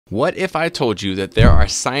What if I told you that there are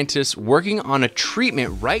scientists working on a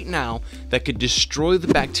treatment right now that could destroy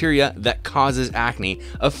the bacteria that causes acne,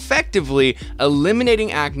 effectively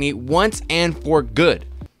eliminating acne once and for good?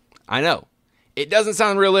 I know, it doesn't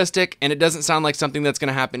sound realistic and it doesn't sound like something that's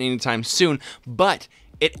gonna happen anytime soon, but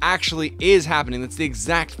it actually is happening. That's the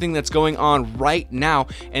exact thing that's going on right now,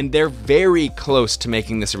 and they're very close to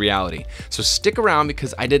making this a reality. So stick around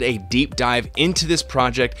because I did a deep dive into this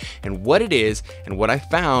project and what it is, and what I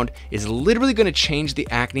found is literally gonna change the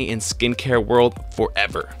acne and skincare world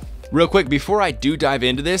forever. Real quick, before I do dive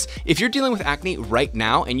into this, if you're dealing with acne right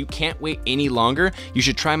now and you can't wait any longer, you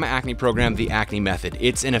should try my acne program, The Acne Method.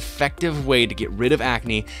 It's an effective way to get rid of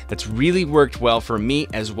acne that's really worked well for me,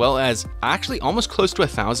 as well as actually almost close to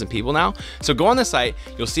 1,000 people now. So go on the site,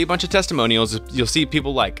 you'll see a bunch of testimonials. You'll see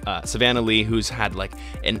people like Savannah Lee, who's had like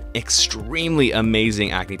an extremely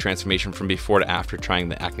amazing acne transformation from before to after trying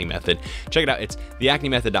The Acne Method. Check it out, it's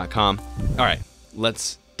theacnemethod.com. All right,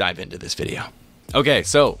 let's dive into this video. Okay,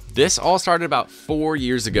 so this all started about 4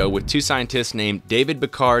 years ago with two scientists named David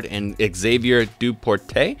Picard and Xavier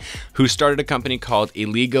Duporte, who started a company called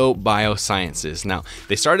Iligo Biosciences. Now,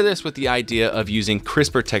 they started this with the idea of using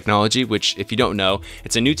CRISPR technology, which, if you don't know,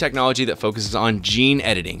 it's a new technology that focuses on gene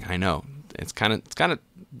editing. I know, it's kind of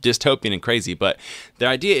dystopian and crazy, but their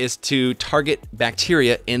idea is to target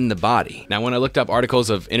bacteria in the body. Now, when I looked up articles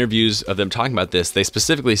of interviews of them talking about this, they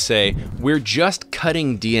specifically say, we're just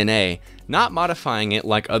cutting DNA, not modifying it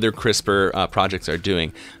like other CRISPR projects are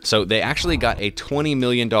doing. So they actually got a $20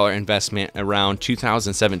 million investment around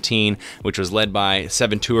 2017, which was led by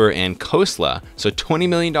Seventur and Khosla. So $20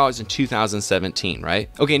 million in 2017, right?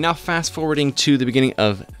 Okay, now fast forwarding to the beginning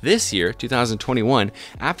of this year, 2021,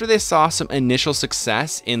 after they saw some initial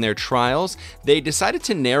success in their trials, they decided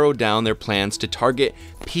to narrow down their plans to target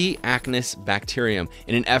P. acnes bacterium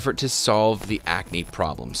in an effort to solve the acne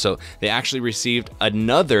problem. So they actually received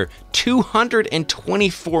another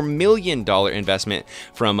 $224 million investment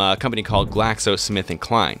from a company called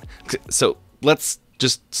GlaxoSmithKline. So let's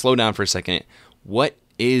just slow down for a second. What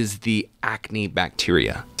is the acne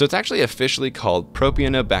bacteria? So it's actually officially called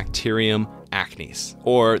Propionibacterium acnes,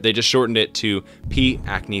 or they just shortened it to P.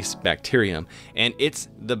 acnes bacterium. And it's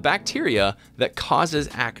the bacteria that causes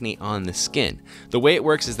acne on the skin. The way it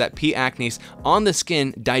works is that P. acnes on the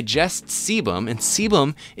skin digests sebum, and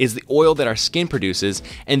sebum is the oil that our skin produces,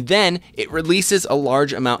 and then it releases a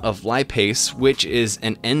large amount of lipase, which is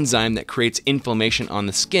an enzyme that creates inflammation on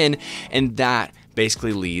the skin, and that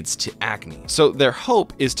basically leads to acne. So their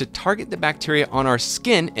hope is to target the bacteria on our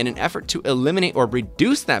skin in an effort to eliminate or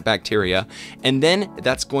reduce that bacteria, and then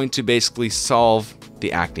that's going to basically solve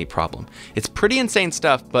the acne problem. It's pretty insane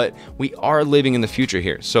stuff, but we are living in the future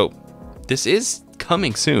here. So this is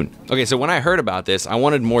coming soon. Okay, so when I heard about this, I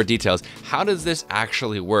wanted more details. How does this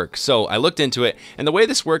actually work? So I looked into it, and the way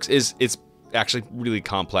this works is it's actually really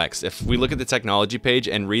complex. If we look at the technology page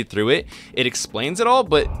and read through it, it explains it all,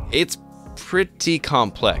 but it's pretty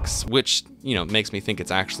complex, which, makes me think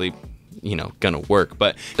it's actually, gonna work.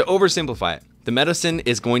 But to oversimplify it, the medicine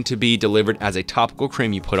is going to be delivered as a topical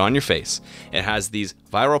cream you put on your face. It has these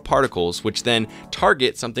viral particles, which then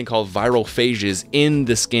target something called viral phages in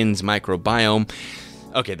the skin's microbiome.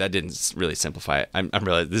 Okay, that didn't really simplify it. I'm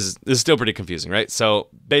realizing this is still pretty confusing, right? So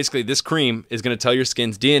basically, this cream is gonna tell your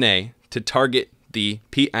skin's DNA to target the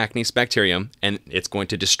P. acnes bacterium, and it's going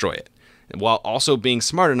to destroy it, while also being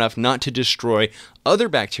smart enough not to destroy other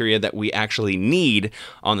bacteria that we actually need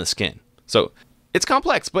on the skin. So it's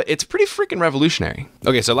complex, but it's pretty freaking revolutionary.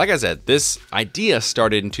 Okay, so like I said, this idea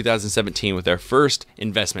started in 2017 with their first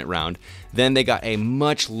investment round. Then they got a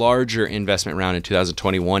much larger investment round in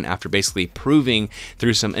 2021 after basically proving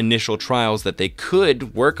through some initial trials that they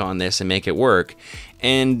could work on this and make it work.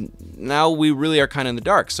 And now we really are kind of in the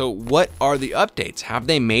dark. So what are the updates? Have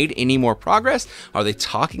they made any more progress? Are they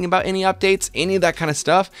talking about any updates? Any of that kind of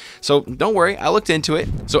stuff? So don't worry, I looked into it.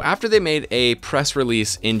 So after they made a press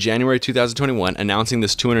release in January 2021 announcing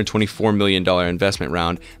this $224 million investment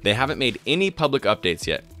round, they haven't made any public updates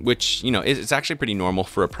yet, which, it's actually pretty normal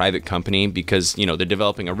for a private company because, they're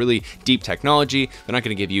developing a really deep technology. They're not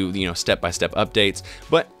going to give you, step-by-step updates,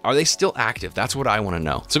 but are they still active? That's what I want to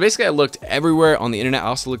know. So basically I looked everywhere on the internet. I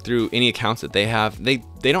also looked through any accounts that they have. They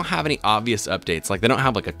don't have any obvious updates. Like they don't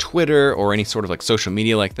have like a Twitter or any sort of like social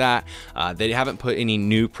media like that. They haven't put any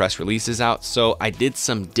new press releases out. So I did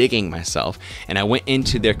some digging myself and I went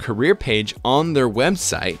into their career page on their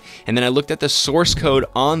website. And then I looked at the source code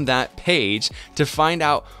on that page to find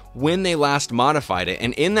out when they last modified it.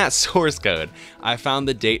 And in that source code, I found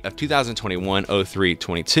the date of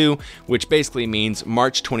 2021-03-22, which basically means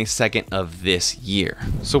March 22nd of this year.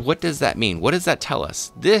 So what does that mean? What does that tell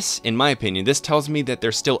us? This, in my opinion, this tells me that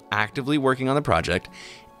they're still actively working on the project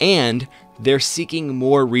and they're seeking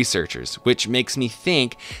more researchers, which makes me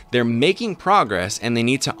think they're making progress and they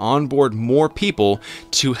need to onboard more people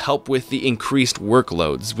to help with the increased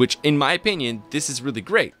workloads, which in my opinion, this is really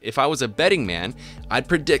great. If I was a betting man, I'd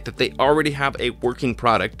predict that they already have a working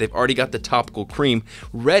product. They've already got the topical cream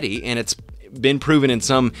ready and it's been proven in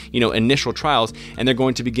some, initial trials, and they're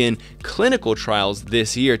going to begin clinical trials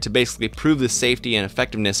this year to basically prove the safety and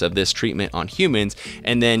effectiveness of this treatment on humans.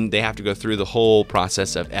 And then they have to go through the whole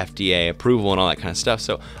process of FDA approval and all that kind of stuff.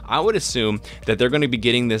 So I would assume that they're going to be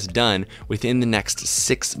getting this done within the next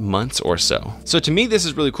 6 months or so. So to me, this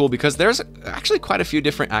is really cool because there's actually quite a few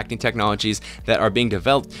different acne technologies that are being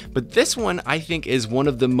developed, but this one I think is one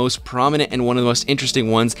of the most prominent and one of the most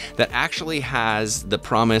interesting ones that actually has the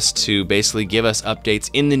promise to basically give us updates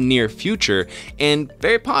in the near future, and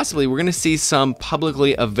very possibly we're going to see some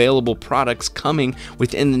publicly available products coming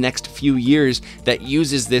within the next few years that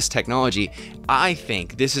uses this technology. I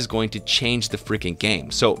think this is going to change the freaking game,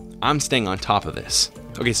 so I'm staying on top of this.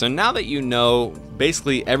 Okay, so now that you know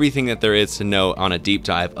basically everything that there is to know on a deep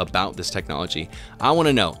dive about this technology, I want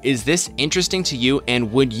to know, is this interesting to you,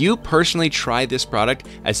 and would you personally try this product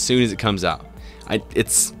as soon as it comes out?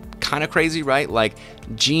 It's kind of crazy, right? Like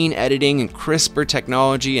gene editing and CRISPR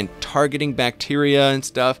technology and targeting bacteria and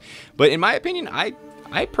stuff. But in my opinion, I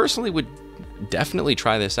personally would definitely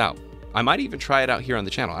try this out. I might even try it out here on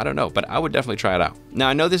the channel. I don't know, but I would definitely try it out. Now,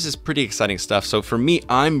 I know this is pretty exciting stuff. So for me,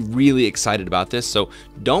 I'm really excited about this. So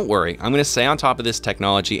don't worry, I'm gonna stay on top of this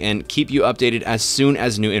technology and keep you updated as soon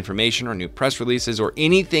as new information or new press releases or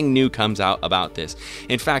anything new comes out about this.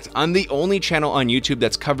 In fact, I'm the only channel on YouTube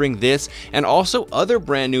that's covering this and also other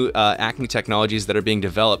brand new acne technologies that are being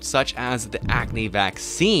developed, such as the acne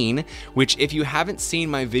vaccine, which if you haven't seen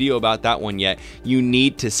my video about that one yet, you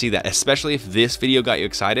need to see that, especially if this video got you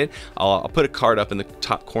excited. I'll put a card up in the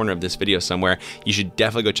top corner of this video somewhere. You should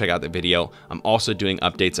definitely go check out the video. I'm also doing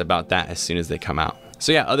updates about that as soon as they come out.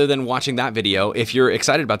 So yeah, other than watching that video, if you're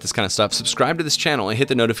excited about this kind of stuff, subscribe to this channel and hit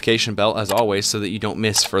the notification bell as always so that you don't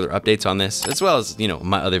miss further updates on this, as well as,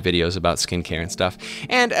 my other videos about skincare and stuff.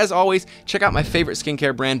 And as always, check out my favorite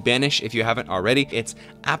skincare brand, Banish, if you haven't already. It's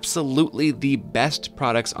absolutely the best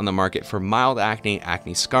products on the market for mild acne,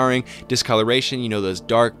 acne scarring, discoloration, those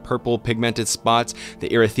dark purple pigmented spots, the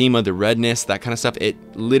erythema, the redness, that kind of stuff.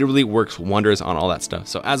 It literally works wonders on all that stuff.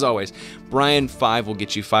 So as always, Brian5 will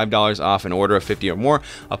get you $5 off an order of 50 or more.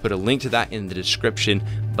 I'll put a link to that in the description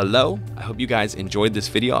below. I hope you guys enjoyed this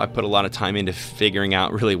video. I put a lot of time into figuring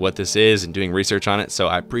out really what this is and doing research on it. So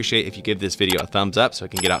I appreciate if you give this video a thumbs up so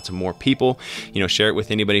it can get out to more people. Share it with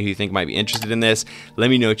anybody who you think might be interested in this. Let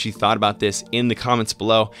me know what you thought about this in the comments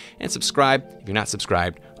below, and subscribe if you're not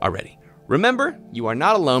subscribed already. Remember, you are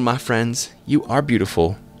not alone, my friends. You are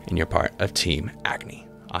beautiful and you're part of Team Acne.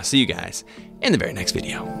 I'll see you guys in the very next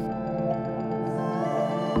video.